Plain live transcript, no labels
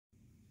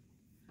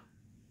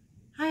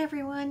Hi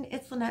everyone,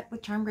 it's Lynette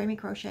with Charm Grammy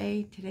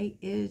Crochet. Today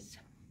is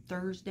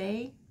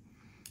Thursday.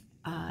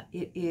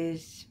 It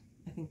is,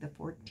 I think, the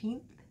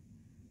 14th.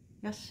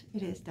 Yes,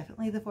 it is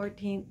definitely the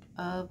 14th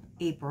of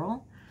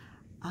April.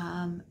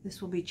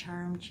 This will be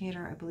Charm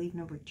Chatter, I believe,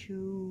 number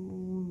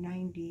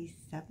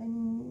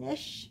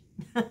 297-ish,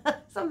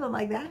 something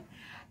like that.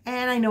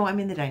 And I know I'm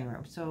in the dining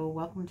room, so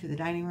welcome to the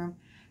dining room.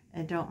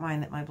 And don't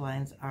mind that my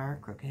blinds are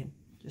crooked.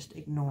 Just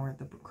ignore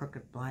the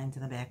crooked blinds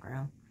in the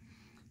background,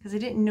 because I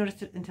didn't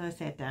notice it until I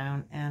sat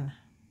down. And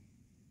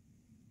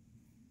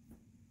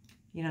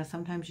you know,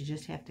 sometimes you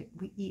just have to,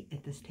 we eat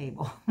at this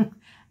table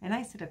and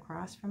I sit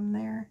across from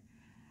there,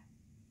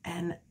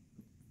 and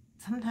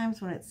sometimes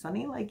when it's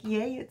sunny, like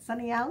yay, it's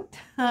sunny out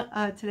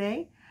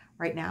today,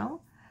 right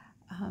now,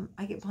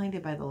 I get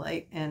blinded by the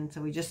light, and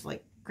so we just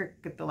like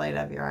get the light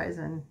out of your eyes,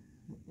 and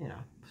you know,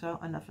 so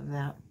enough of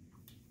that.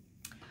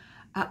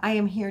 I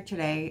am here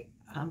today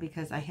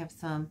because I have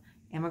some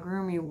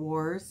Amigurumi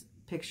Wars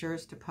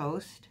pictures to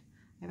post.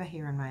 I have a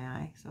hair in my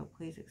eye, so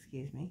please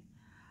excuse me.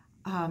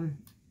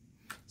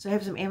 So I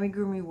have some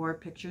Amigurumi War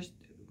pictures,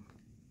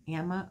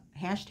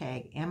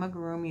 hashtag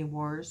Amigurumi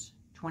Wars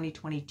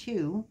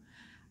 2022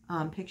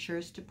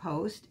 pictures to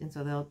post, and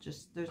so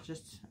there's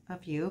just a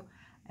few,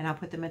 and I'll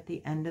put them at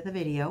the end of the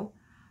video.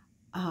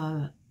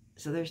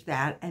 So there's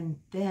that, and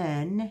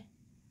then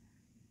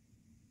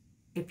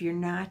if you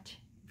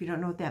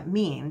don't know what that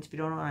means, if you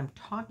don't know what I'm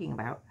talking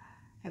about,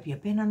 have you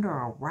been under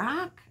a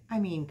rock? I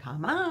mean,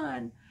 come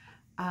on.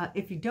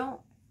 If you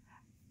don't,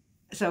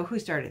 so who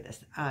started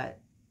this?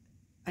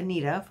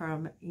 Anita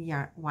from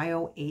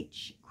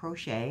Y.O.H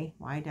Crochet,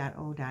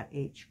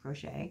 Y.O.H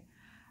Crochet,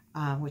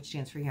 which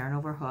stands for Yarn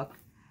Over Hook,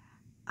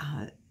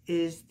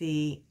 is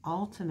the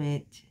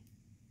ultimate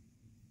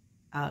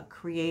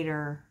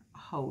creator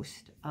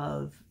host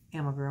of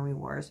Amigurumi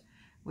Wars,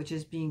 which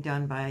is being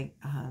done by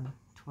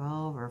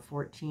 12 or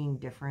 14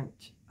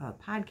 different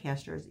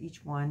podcasters,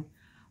 each one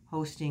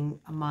hosting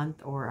a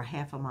month or a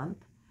half a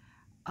month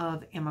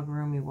of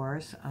Amigurumi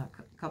Wars. A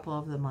couple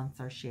of the months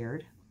are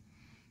shared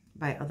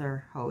by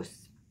other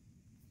hosts,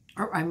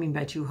 or I mean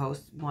by two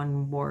hosts.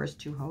 One wars,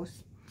 two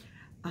hosts.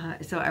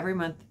 So every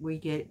month we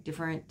get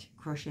different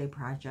crochet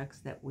projects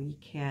that we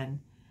can,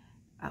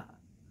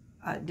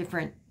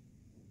 different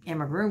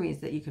amigurumis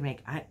that you can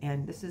make.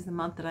 And this is the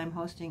month that I'm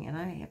hosting, and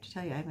I have to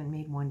tell you, I haven't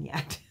made one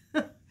yet.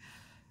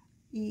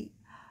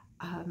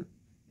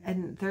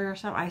 And there are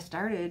some, I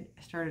started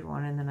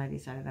one, and then I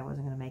decided I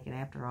wasn't going to make it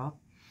after all.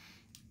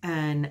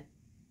 And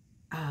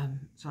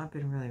so I've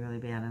been really, really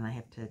bad, and I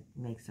have to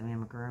make some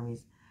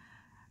amigurumis.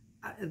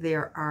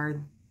 There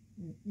are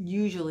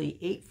usually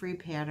 8 free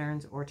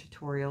patterns or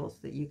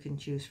tutorials that you can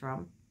choose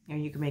from,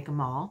 and you can make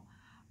them all.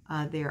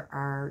 There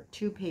are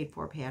 2 paid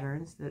for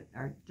patterns that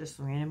are just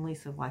randomly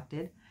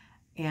selected,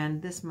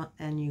 and this month,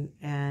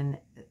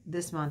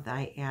 this month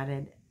I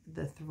added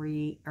the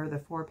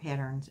 4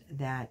 patterns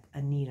that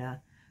Anita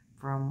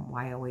from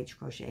Y.O.H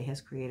Crochet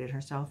has created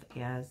herself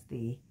as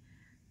the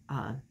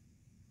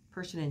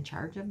person in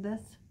charge of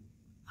this.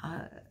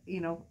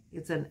 You know,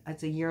 it's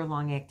a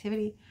year-long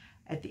activity.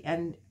 At the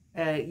end,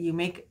 you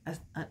make an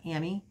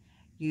Ami,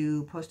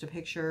 you post a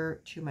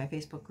picture to my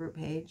Facebook group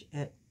page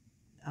at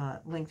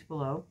linked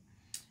below,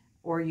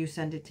 or you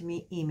send it to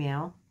me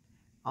email,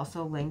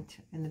 also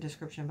linked in the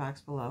description box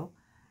below.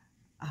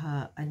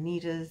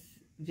 Anita's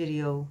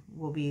video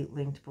will be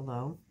linked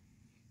below.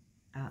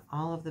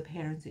 All of the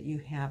patterns that you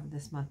have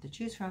this month to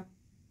choose from,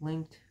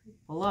 linked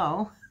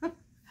below.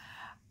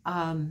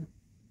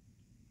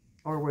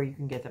 Or where you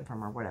can get them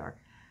from, or whatever.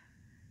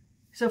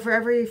 So for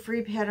every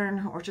free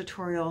pattern or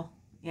tutorial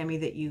Ami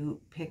that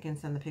you pick and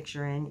send the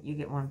picture in, you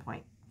get 1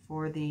 point.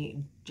 For the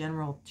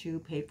general 2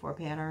 paid for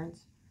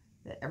patterns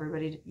that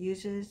everybody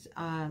uses,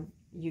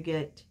 you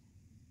get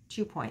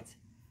 2 points.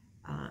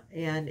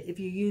 And if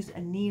you use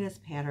Anita's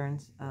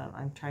patterns,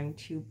 I'm trying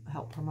to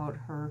help promote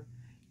her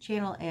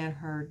channel and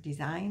her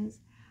designs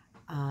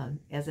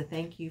as a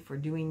thank you for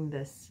doing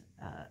this,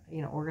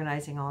 you know,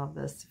 organizing all of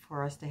this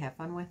for us to have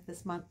fun with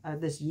this month,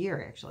 this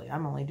year actually.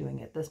 I'm only doing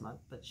it this month,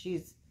 but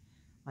she's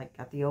like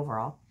got the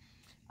overall.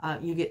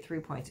 You get 3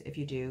 points if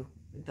you do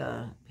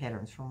the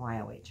patterns from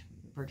Y.O.H.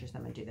 Purchase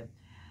them and do them.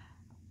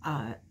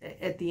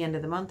 At the end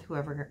of the month,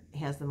 whoever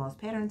has the most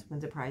patterns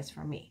wins a prize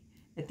from me.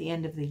 At the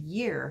end of the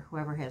year,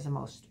 whoever has the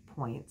most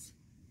points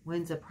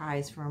wins a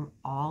prize from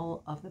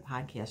all of the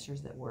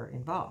podcasters that were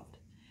involved.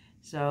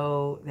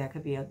 So that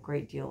could be a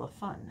great deal of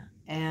fun,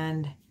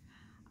 and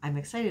I'm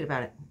excited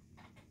about it.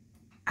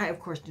 I, of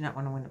course, do not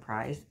want to win the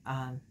prize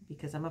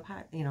because I'm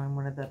I'm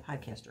one of the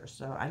podcasters,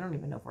 so I don't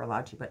even know if we're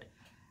allowed to, but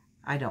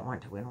I don't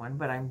want to win one.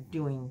 But I'm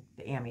doing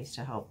the Amis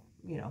to help,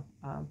 you know,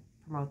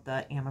 promote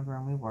the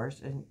Amigurumi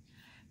Wars, and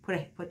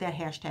put that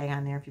hashtag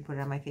on there if you put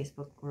it on my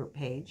Facebook group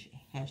page,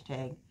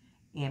 hashtag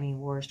Ami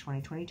Wars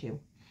 2022.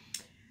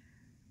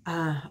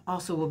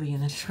 Also will be in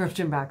the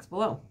description box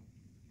below.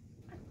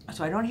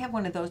 So I don't have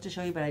one of those to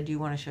show you, but I do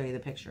want to show you the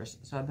pictures.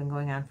 So I've been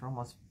going on for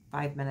almost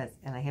 5 minutes,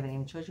 and I haven't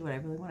even showed you what I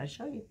really want to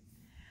show you,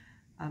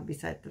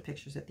 besides the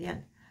pictures at the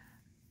end.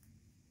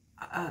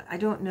 I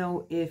don't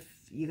know if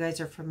you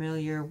guys are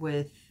familiar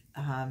with,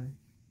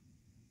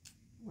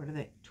 what are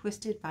they?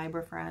 Twisted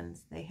Fiber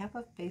Friends. They have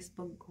a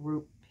Facebook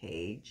group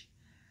page,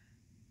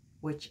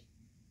 which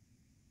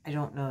I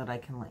don't know that I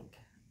can link.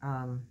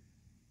 I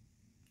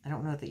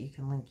don't know that you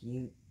can link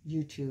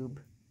YouTube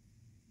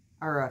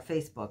or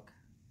Facebook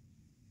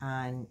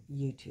on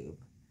YouTube.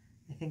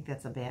 I think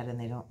that's a bad and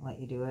they don't let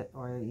you do it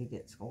or you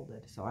get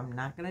scolded. So I'm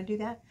not going to do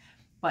that.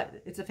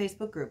 But it's a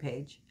Facebook group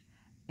page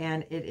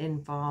and it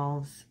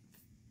involves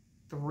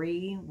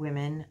 3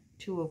 women,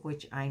 2 of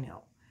which I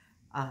know.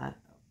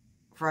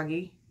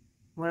 Froggy,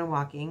 When I'm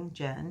Walking,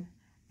 Jen,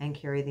 and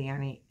Carrie the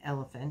Yarny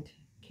Elephant,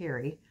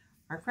 Carrie,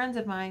 are friends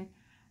of mine.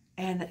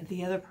 And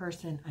the other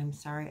person, I'm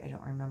sorry, I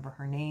don't remember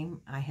her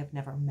name. I have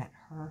never met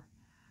her.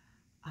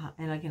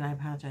 And again, I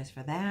apologize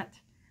for that.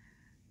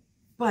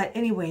 But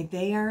anyway,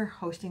 they are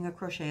hosting a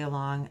crochet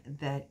along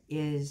that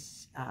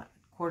is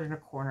quarter to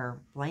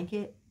corner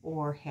blanket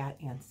or hat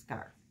and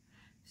scarf.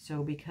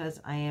 So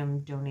because I am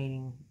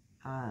donating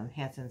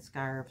hats and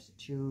scarves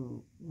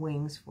to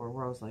Wings for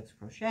Rose Likes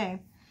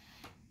Crochet,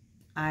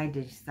 I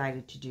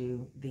decided to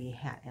do the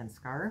hat and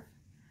scarf.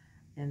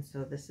 And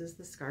so this is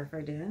the scarf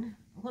I did.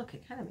 Look,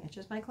 it kind of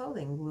matches my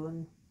clothing, blue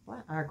and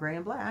black, or gray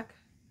and black.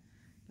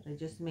 But I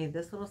just made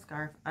this little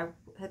scarf. I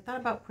had thought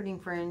about putting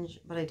fringe,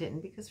 but I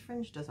didn't because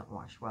fringe doesn't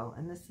wash well.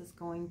 And this is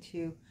going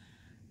to,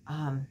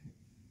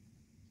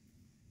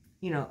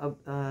 you know,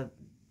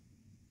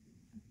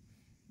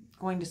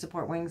 going to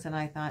support Wings. And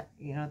I thought,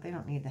 you know, they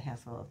don't need the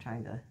hassle of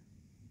trying to,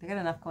 they got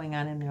enough going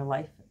on in their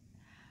life.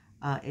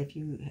 If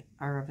you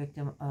are a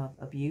victim of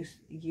abuse,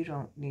 you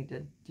don't need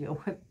to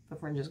deal with the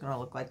fringe is going to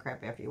look like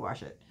crap after you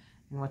wash it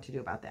and what to do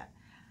about that.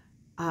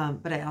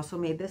 But I also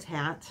made this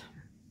hat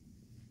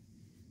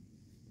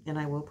and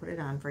I will put it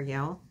on for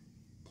you.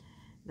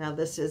 Now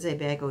this is a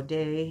Bag O'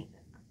 Day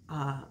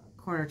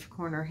corner to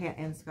corner hat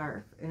and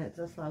scarf and it's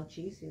a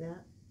slouchy, see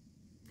that?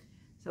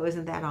 So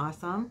isn't that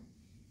awesome?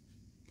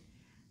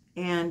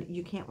 And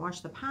you can't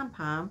wash the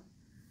pom-pom,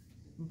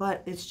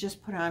 but it's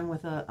just put on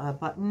with a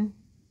button.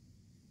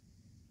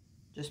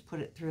 Just put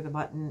it through the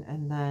button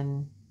and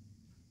then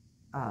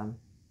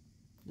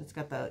it's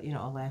got the, you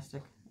know,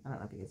 elastic. I don't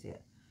know if you can see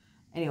it.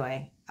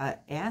 Anyway,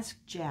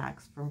 ask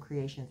Jax from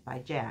Creations by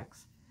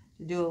Jax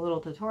to do a little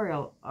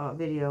tutorial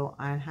video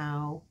on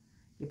how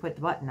you put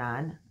the button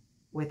on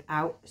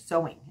without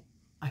sewing.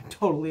 I'm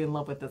totally in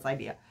love with this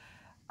idea.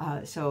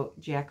 So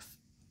Jaxie,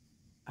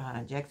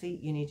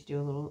 you need to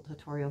do a little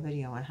tutorial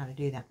video on how to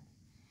do that.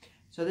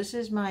 So this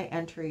is my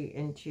entry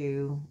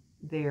into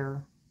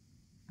their,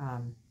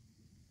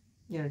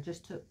 you know,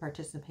 just to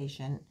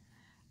participation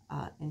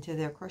into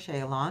their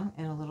crochet along,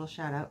 and a little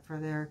shout out for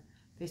their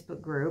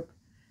Facebook group.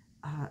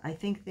 I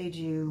think they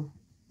do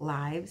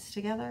lives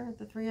together,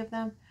 the 3 of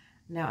them.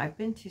 Now I've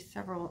been to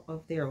several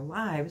of their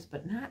lives,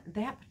 but not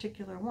that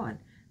particular one.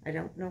 I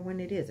don't know when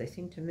it is. I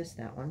seem to miss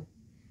that one.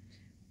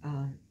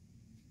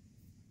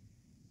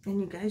 And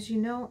you guys, you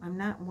know, I'm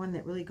not one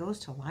that really goes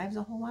to lives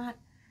a whole lot.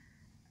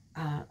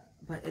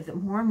 But the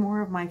more and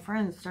more of my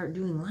friends start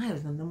doing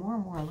lives, and the more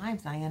and more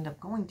lives I end up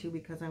going to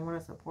because I want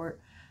to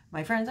support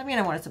my friends. I mean,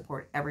 I want to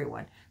support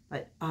everyone,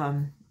 but,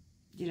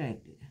 you know,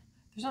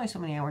 there's only so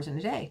many hours in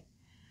a day.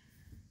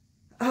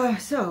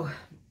 So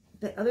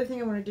the other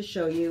thing I wanted to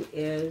show you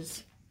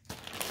is,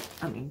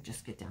 let me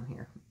just get down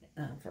here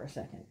for a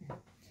second.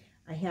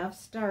 I have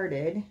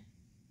started,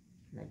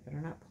 and I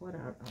better not pull it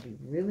out. I'll be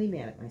really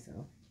mad at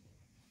myself.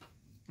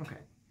 Okay.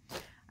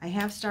 I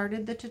have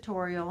started the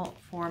tutorial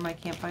for my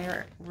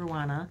Campfire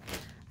Ruana.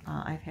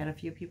 I've had a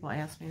few people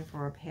ask me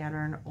for a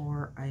pattern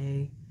or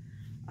a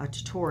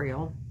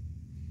tutorial.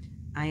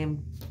 I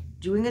am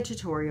doing a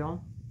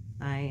tutorial.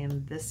 I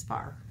am this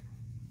far.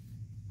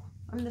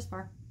 I'm this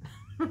far.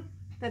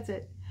 That's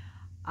it.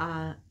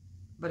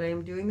 But I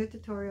am doing the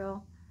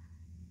tutorial.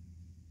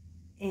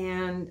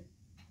 And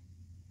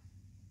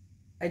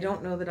I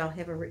don't know that I'll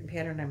have a written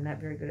pattern. I'm not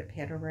very good at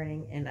pattern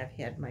writing. And I've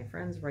had my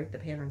friends write the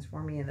patterns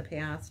for me in the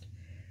past.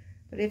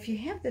 But if you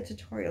have the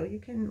tutorial, you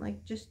can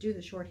like just do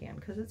the shorthand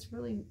because it's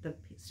really, the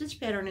stitch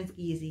pattern is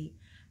easy.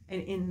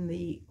 And in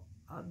the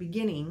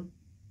beginning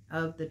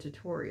of the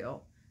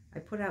tutorial, I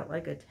put out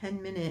like a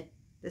 10-minute,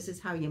 this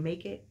is how you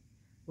make it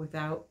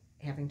without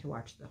having to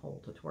watch the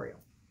whole tutorial.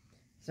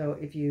 So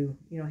if you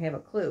have a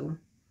clue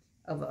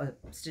of a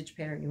stitch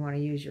pattern you want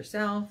to use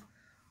yourself,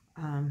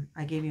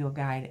 I gave you a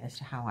guide as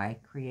to how I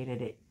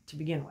created it to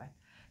begin with.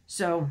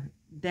 So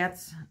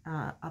that's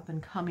up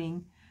and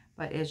coming.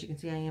 But as you can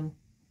see,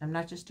 I'm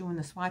not just doing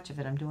the swatch of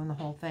it, I'm doing the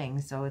whole thing.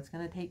 So it's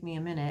going to take me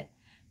a minute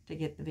to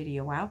get the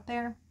video out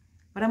there,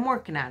 but I'm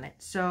working on it.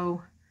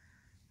 So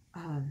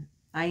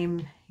I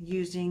am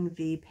using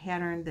the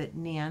pattern that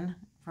Nan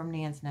from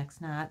Nan's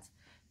Next Knots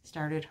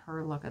started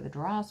her Luck of the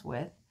Draws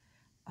with,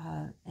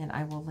 and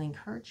I will link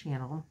her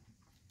channel.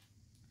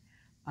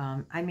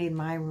 I made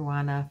my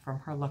Ruana from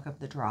her Luck of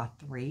the Draw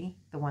 3,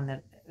 the one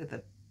that,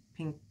 the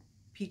pink,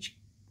 peach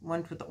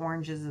one with the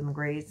oranges and the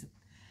grays,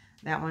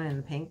 that one and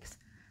the pinks.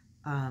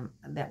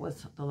 That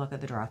was the Luck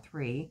of the Draw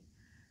 3.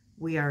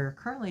 We are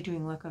currently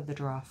doing Luck of the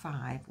Draw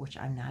 5, which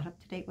I'm not up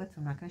to date with, so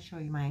I'm not going to show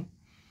you mine.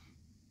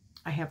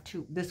 I have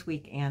 2 this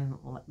week, and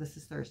this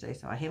is Thursday,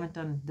 so I haven't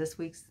done this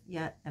week's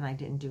yet, and I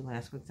didn't do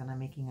last week's, and I'm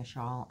making a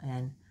shawl,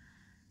 and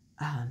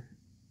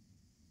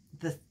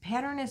the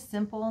pattern is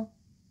simple,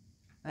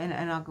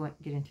 and I'll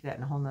get into that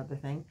in a whole nother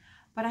thing,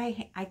 but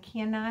I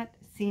cannot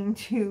seem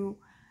to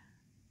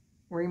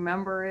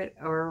remember it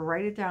or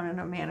write it down in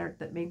a manner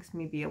that makes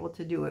me be able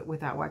to do it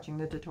without watching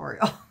the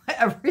tutorial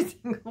every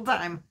single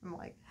time. I'm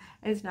like,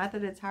 and it's not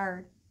that it's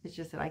hard, it's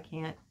just that I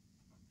can't.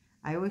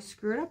 I always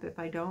screw it up if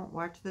I don't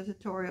watch the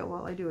tutorial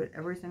while I do it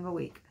every single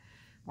week.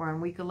 We're on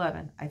week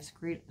 11. I've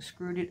screwed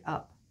it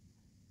up.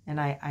 And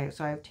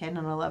so I have 10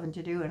 and 11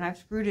 to do, and I've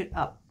screwed it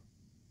up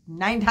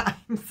 9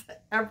 times.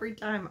 Every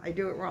time I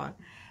do it wrong.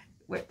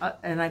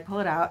 And I pull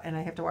it out and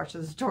I have to watch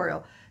the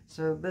tutorial.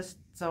 So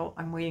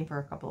I'm waiting for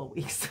a couple of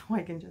weeks so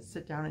I can just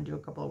sit down and do a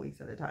couple of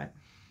weeks at a time.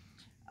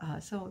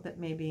 So that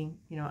maybe,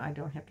 you know, I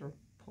don't have to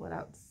pull it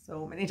out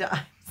so many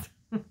times.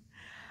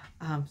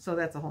 So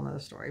that's a whole nother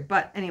story.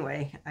 But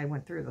anyway, I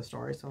went through the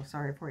story, so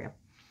sorry for you.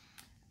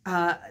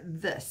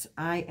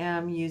 I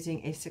am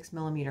using a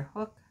 6mm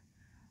hook.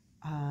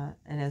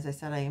 And as I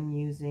said, I am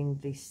using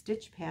the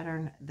stitch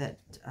pattern that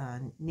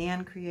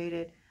Nan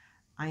created.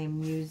 I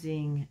am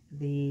using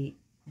the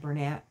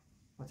Bernat,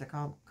 what's it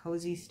called?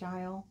 Cozy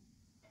style.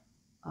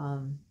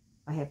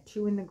 I have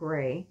 2 in the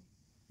gray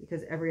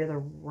because every other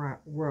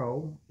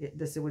row,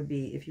 this would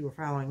be, if you were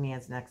following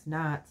Nan's Next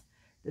Knots,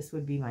 this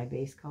would be my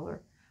base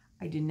color.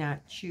 I did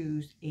not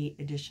choose 8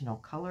 additional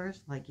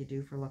colors like you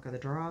do for Luck of the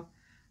Draw.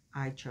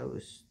 I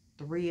chose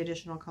 3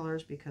 additional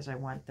colors because I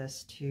want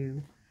this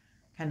to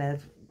kind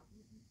of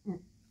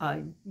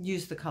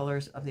use the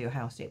colors of the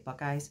Ohio State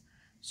Buckeyes.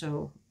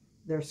 So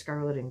they're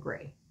scarlet and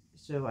gray.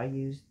 So I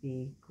use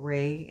the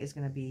gray is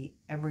going to be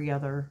every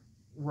other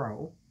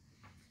row.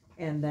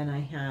 And then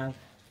I have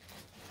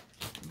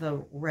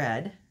the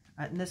red.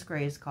 And this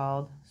gray is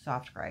called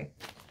soft gray.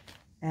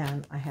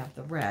 And I have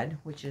the red,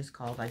 which is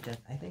called, I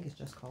think it's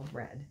just called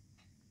red.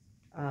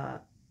 No,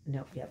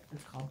 yep,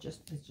 it's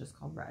just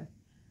called red.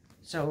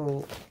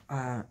 So,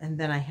 and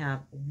then I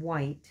have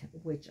white,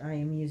 which I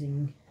am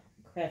using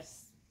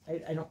Crafts. I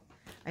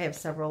have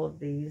several of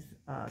these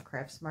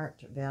Craft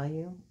Smart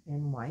Value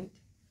in white.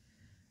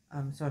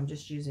 So I'm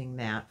just using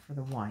that for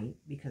the white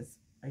because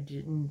I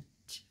didn't,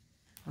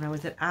 when I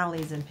was at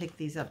Ollie's and picked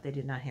these up, they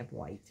did not have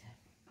white.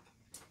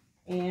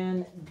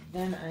 And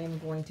then I'm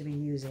going to be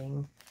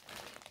using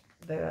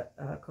the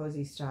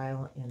Cozy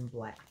Style in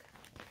black.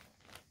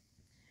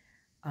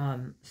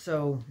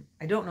 So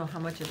I don't know how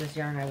much of this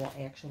yarn I will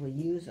actually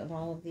use of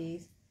all of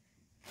these.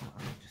 I'll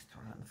just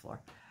throw it on the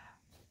floor.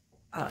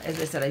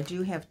 As I said, I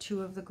do have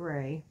 2 of the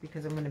gray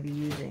because I'm going to be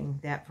using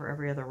that for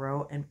every other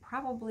row, and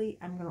probably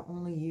I'm going to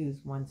only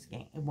use one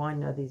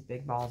of these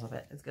big balls of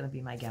it. It's going to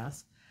be my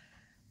guess.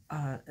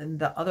 And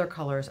the other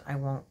colors I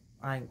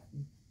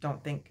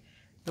don't think.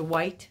 The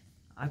white,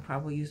 I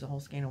probably use the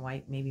whole skein of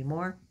white, maybe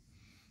more.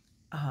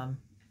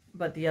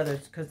 But the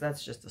others, because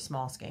that's just a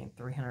small skein,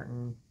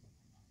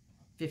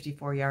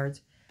 354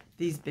 yards.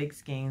 These big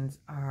skeins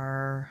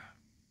are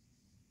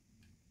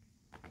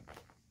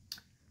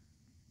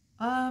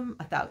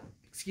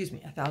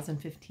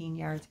 1,015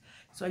 yards.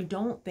 So I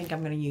don't think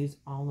I'm going to use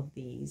all of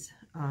these.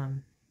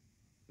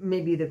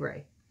 Maybe the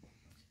gray,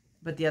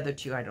 but the other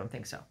 2 I don't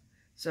think so.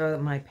 So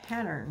my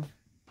pattern,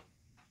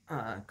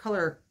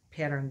 color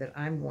pattern that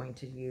I'm going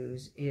to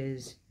use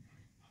is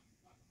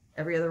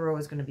every other row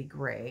is going to be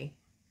gray.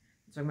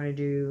 So I'm going to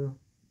do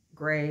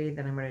gray,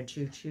 then I'm going to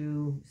do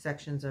 2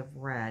 sections of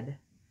red,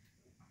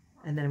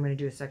 and then I'm going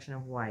to do a section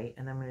of white,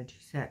 and then I'm going to do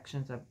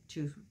sections of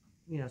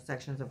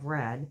sections of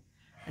red,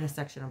 and a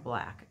section of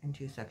black, and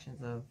 2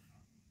 sections of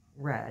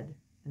red,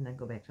 and then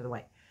go back to the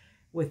white,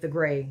 with the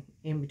gray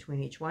in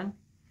between each one,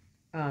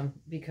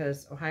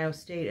 because Ohio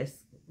State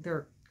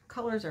their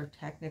colors are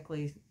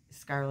technically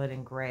scarlet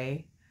and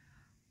gray,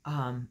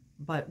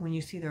 but when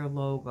you see their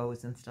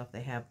logos and stuff,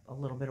 they have a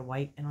little bit of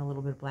white and a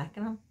little bit of black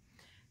in them.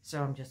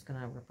 So I'm just going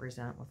to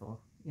represent with a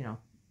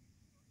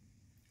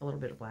little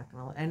bit of black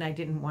and I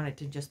didn't want it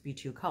to just be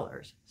 2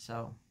 colors.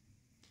 So,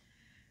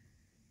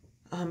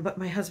 but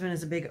my husband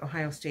is a big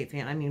Ohio State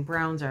fan. I mean,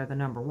 Browns are the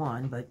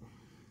 #1, but,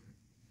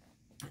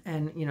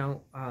 and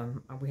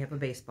we have a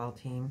baseball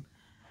team,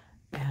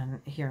 and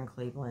here in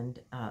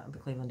Cleveland, the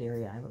Cleveland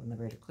area. I live in the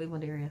greater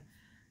Cleveland area.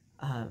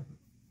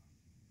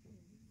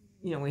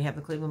 We have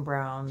the Cleveland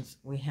Browns.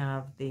 We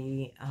have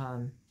the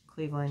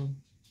Cleveland.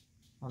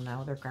 Well,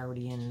 now they're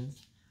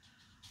Guardians.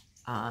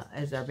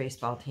 As our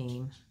baseball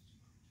team,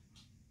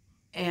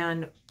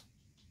 and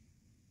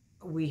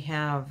we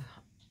have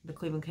the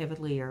Cleveland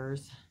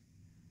Cavaliers,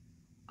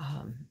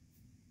 and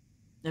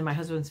my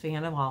husband's a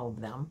fan of all of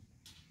them,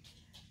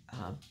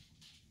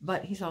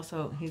 but he's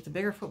a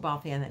bigger football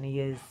fan than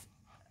he is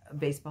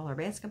baseball or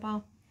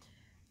basketball,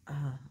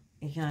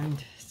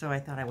 and so I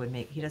thought I would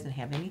he doesn't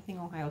have anything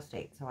Ohio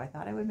State, so I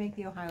thought I would make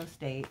the Ohio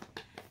State,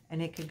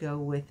 and it could go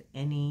with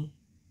any,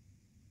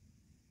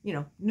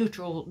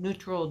 neutral,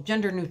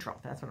 gender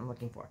neutral. That's what I'm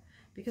looking for.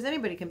 because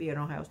anybody can be an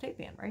Ohio State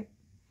fan, right?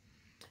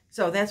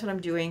 So that's what I'm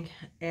doing,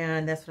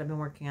 and that's what I've been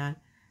working on.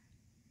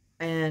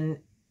 And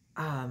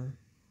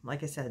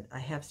like I said, I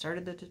have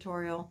started the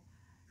tutorial,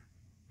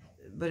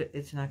 but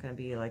it's not going to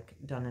be like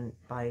done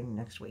by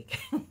next week.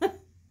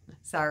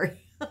 Sorry.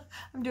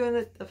 I'm doing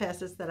it the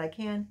fastest that I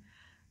can.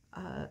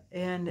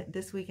 And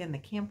this weekend the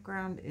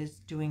campground is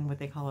doing what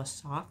they call a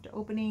soft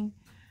opening,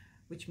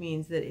 which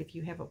means that if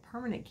you have a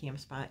permanent camp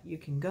spot, you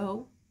can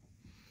go.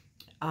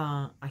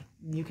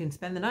 You can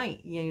spend the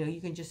night. You know,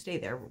 you can just stay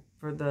there.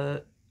 For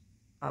the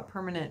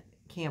permanent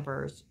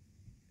campers,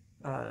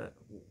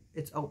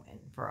 it's open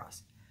for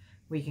us.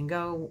 We can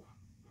go.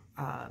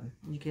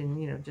 You can,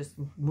 you know, just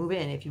move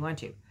in if you want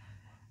to.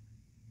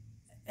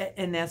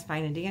 And that's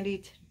fine and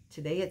dandy.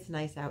 Today it's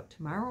nice out.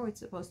 Tomorrow it's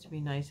supposed to be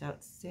nice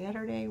out.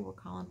 Saturday we're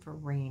calling for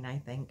rain, I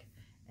think,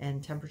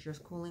 and temperatures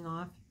cooling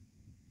off.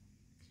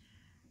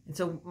 And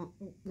so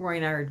Roy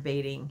and I are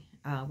debating.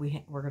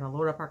 We're going to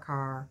load up our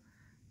car.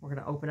 We're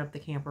going to open up the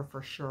camper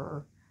for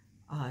sure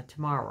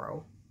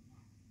tomorrow.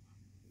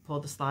 Pull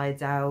the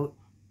slides out,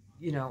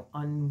 you know,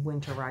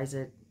 unwinterize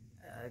it,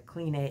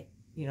 clean it,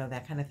 you know,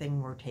 that kind of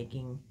thing. We're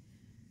taking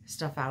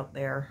stuff out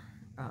there,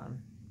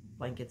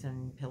 blankets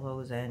and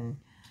pillows and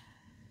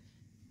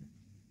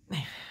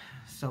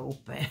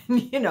soap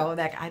and, you know,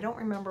 that I don't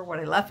remember what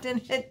I left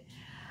in it.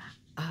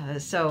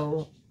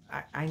 So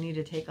I need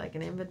to take like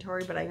an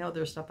inventory, but I know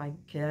there's stuff I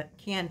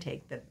can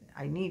take that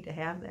I need to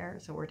have there.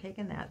 So we're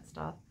taking that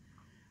stuff,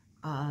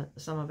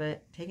 some of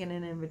it, taking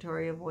an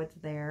inventory of what's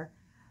there.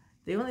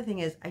 The only thing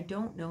is, I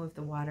don't know if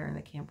the water in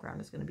the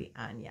campground is going to be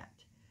on yet.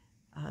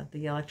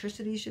 The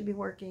electricity should be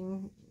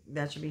working.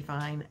 That should be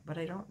fine. But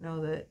I don't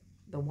know that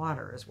the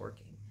water is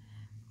working.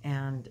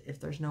 And if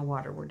there's no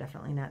water, we're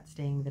definitely not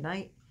staying the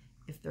night.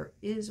 If there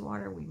is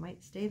water, we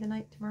might stay the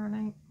night tomorrow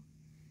night.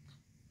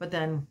 But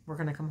then we're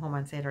going to come home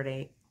on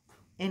Saturday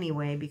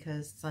anyway,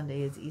 because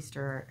Sunday is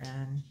Easter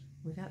and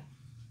we got,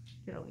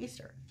 you know,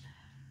 Easter.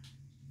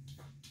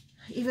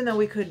 Even though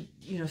we could,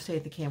 you know, stay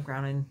at the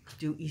campground and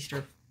do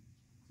Easter,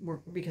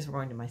 because we're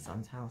going to my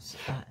son's house,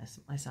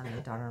 my son and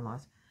the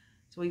daughter-in-law's.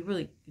 So we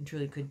really and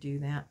truly could do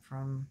that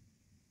from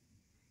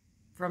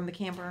the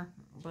camper,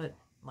 but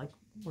like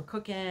we're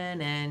cooking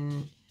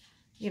and,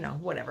 you know,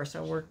 whatever.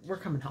 So we're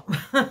coming home.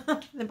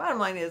 The bottom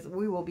line is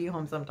we will be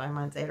home sometime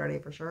on Saturday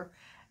for sure,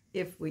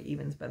 if we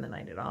even spend the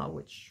night at all,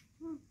 which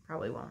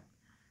probably won't.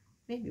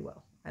 Maybe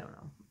will. I don't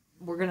know.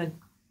 We're gonna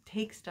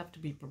take stuff to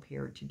be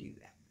prepared to do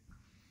that,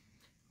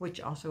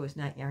 which also is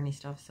not yarny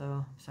stuff. So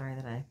I'm sorry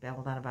that I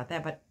babbled on about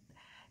that, but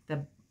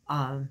the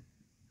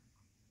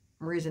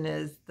reason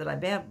is that I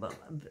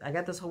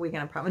got this whole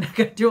weekend. I'm probably not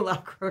going to do a lot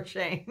of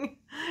crocheting,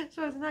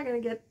 so it's not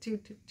going to get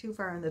too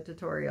far in the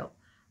tutorial.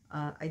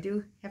 I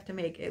do have to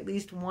make at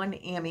least one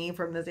Amy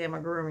from this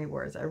Amigurumi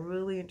Wars. I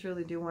really and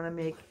truly do want to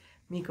make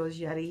Meeko's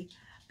Yeti,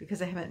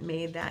 because I haven't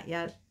made that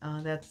yet.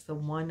 That's the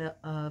one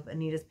of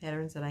Anita's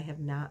patterns that I have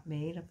not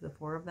made of the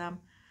 4 of them,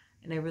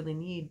 and I really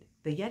need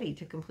the Yeti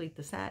to complete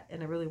the set,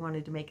 and I really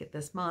wanted to make it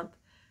this month.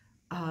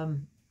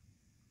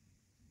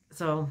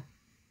 So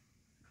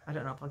I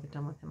don't know if I'll get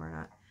done with him or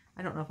not.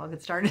 I don't know if I'll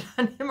get started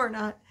on him or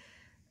not,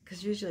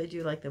 because usually I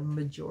do like the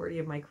majority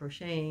of my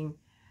crocheting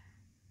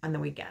on the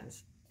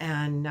weekends.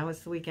 And now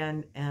it's the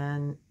weekend,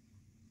 and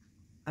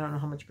I don't know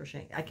how much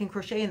crocheting. I can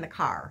crochet in the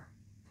car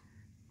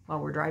while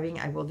we're driving.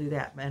 I will do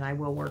that, and I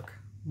will work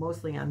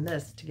mostly on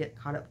this to get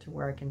caught up to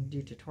where I can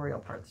do tutorial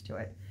parts to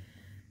it.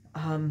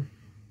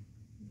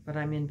 But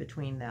I'm in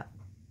between that.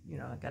 You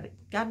know, I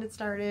gotten it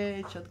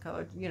started, showed the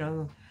color, you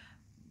know,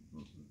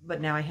 but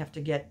now I have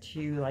to get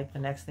to like the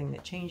next thing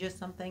that changes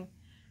something,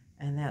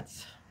 and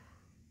that's,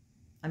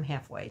 I'm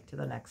halfway to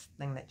the next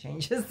thing that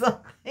changes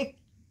something.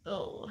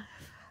 Oh,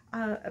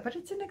 but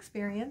it's an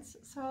experience,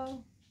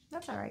 so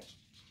that's all right.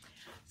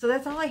 So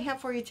that's all I have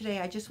for you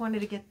today. I just wanted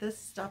to get this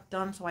stuff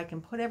done so I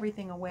can put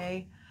everything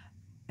away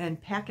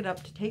and pack it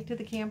up to take to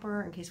the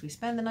camper in case we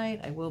spend the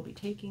night. I will be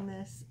taking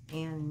this,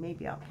 and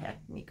maybe I'll pack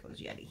Meeko's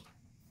Yeti.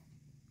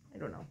 I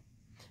don't know.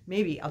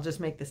 Maybe I'll just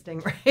make the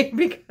Stingray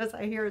because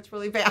I hear it's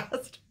really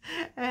fast.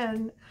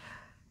 And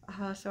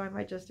so I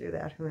might just do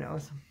that. Who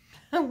knows?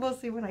 We'll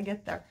see when I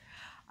get there.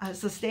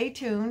 So stay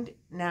tuned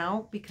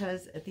now,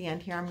 because at the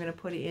end here I'm going to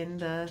put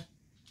in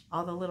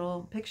all the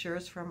little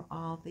pictures from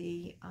all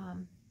the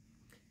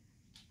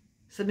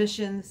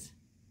submissions,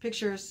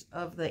 pictures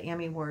of the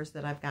Ami Wars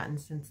that I've gotten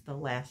since the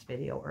last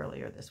video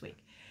earlier this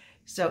week.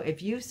 So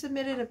if you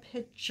submitted a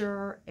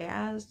picture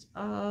as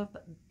of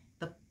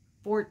the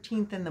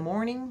 14th in the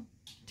morning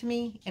to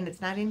me and it's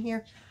not in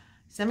here,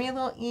 send me a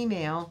little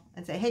email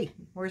and say, hey,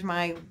 where's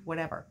my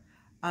whatever.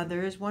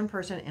 There is one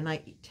person, and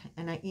I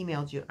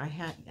emailed you.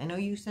 I know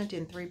you sent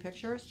in 3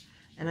 pictures,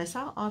 and I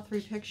saw all 3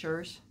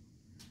 pictures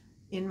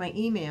in my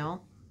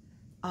email.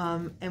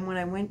 And when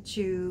I went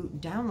to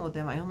download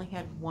them, I only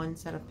had 1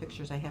 set of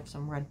pictures. I have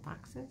some red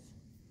foxes,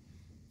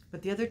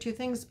 but the other 2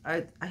 things,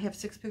 I have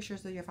 6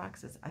 pictures of your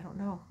foxes. I don't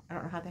know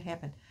how that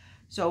happened.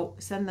 So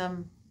send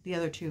them the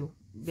other 2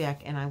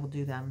 back, and I will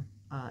do them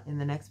in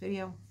the next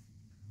video.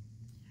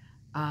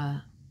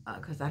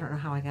 because I don't know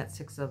how I got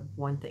 6 of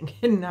one thing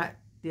and not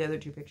the other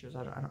 2 pictures.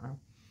 I don't know.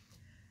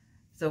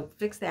 So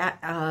fix that.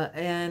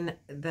 And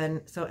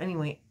then, so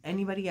anyway,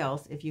 anybody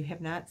else, if you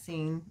have not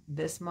seen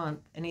this month,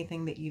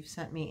 anything that you've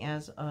sent me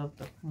as of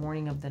the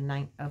morning of the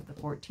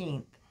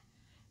 14th,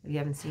 if you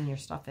haven't seen your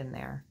stuff in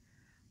there,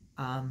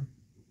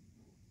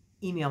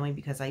 email me,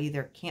 because I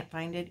either can't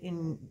find it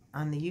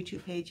on the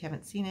YouTube page,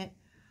 haven't seen it,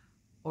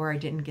 or I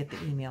didn't get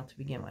the email to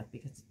begin with,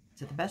 because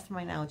to the best of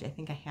my knowledge, I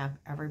think I have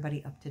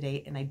everybody up to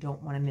date and I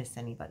don't want to miss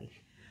anybody.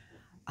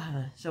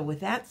 So with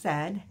that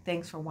said,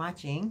 thanks for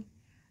watching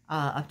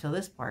up to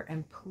this part.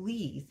 And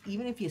please,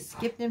 even if you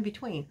skipped in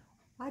between,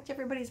 watch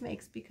everybody's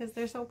makes, because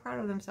they're so proud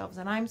of themselves.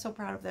 And I'm so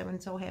proud of them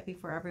and so happy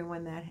for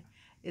everyone that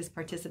is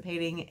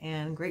participating,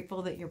 and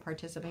grateful that you're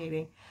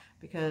participating,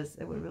 because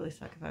it would really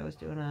suck if I was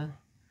doing a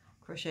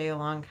crochet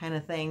along kind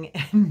of thing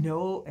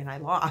and I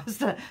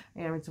lost. And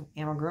it's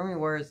Amigurumi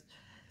Wars.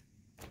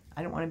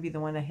 I don't want to be the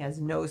one that has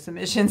no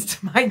submissions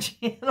to my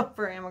channel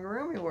for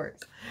Amigurumi Wars.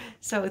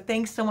 So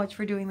thanks so much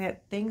for doing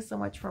that. Thanks so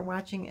much for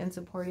watching and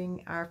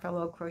supporting our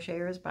fellow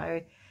crocheters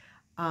by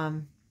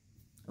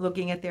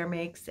looking at their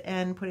makes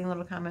and putting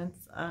little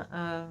comments,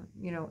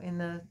 you know, in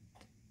the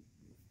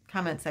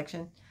comment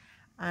section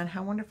on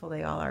how wonderful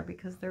they all are,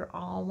 because they're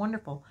all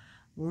wonderful.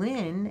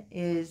 Lynn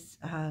is,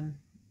 I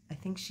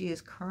think she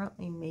is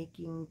currently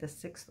making the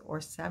 6th or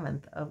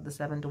 7th of the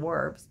 7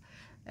 dwarfs,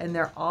 and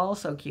they're all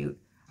so cute.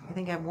 I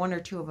think I have 1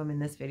 or 2 of them in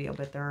this video,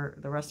 but the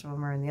rest of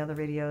them are in the other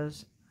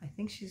videos. I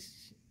think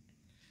she's,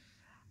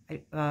 I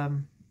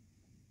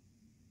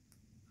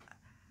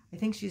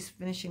think she's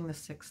finishing the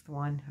 6th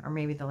one, or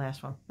maybe the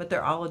last one, but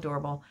they're all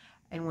adorable.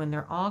 And when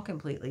they're all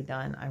completely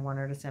done, I want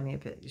her to send me a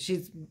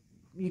picture.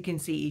 You can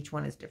see each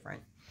one is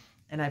different,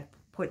 and I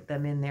put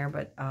them in there,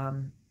 but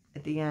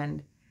at the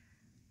end,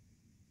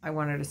 I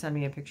want her to send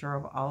me a picture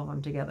of all of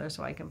them together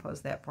so I can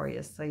post that for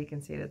you, so you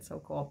can see it. It's so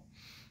cool.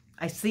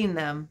 I've seen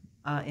them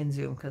in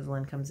Zoom, because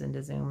Lynn comes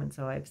into Zoom, and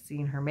so I've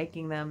seen her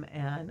making them,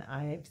 and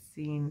I've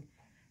seen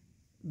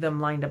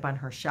them lined up on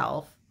her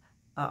shelf,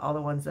 all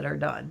the ones that are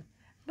done.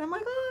 And I'm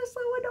like, oh, it's so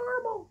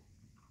adorable.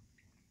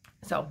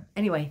 So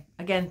anyway,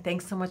 again,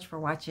 thanks so much for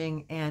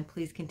watching, and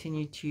please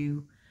continue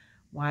to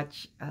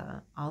watch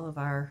all of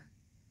our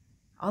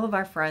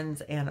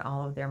friends and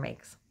all of their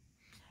makes.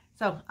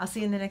 So I'll see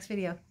you in the next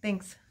video.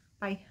 Thanks.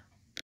 Bye.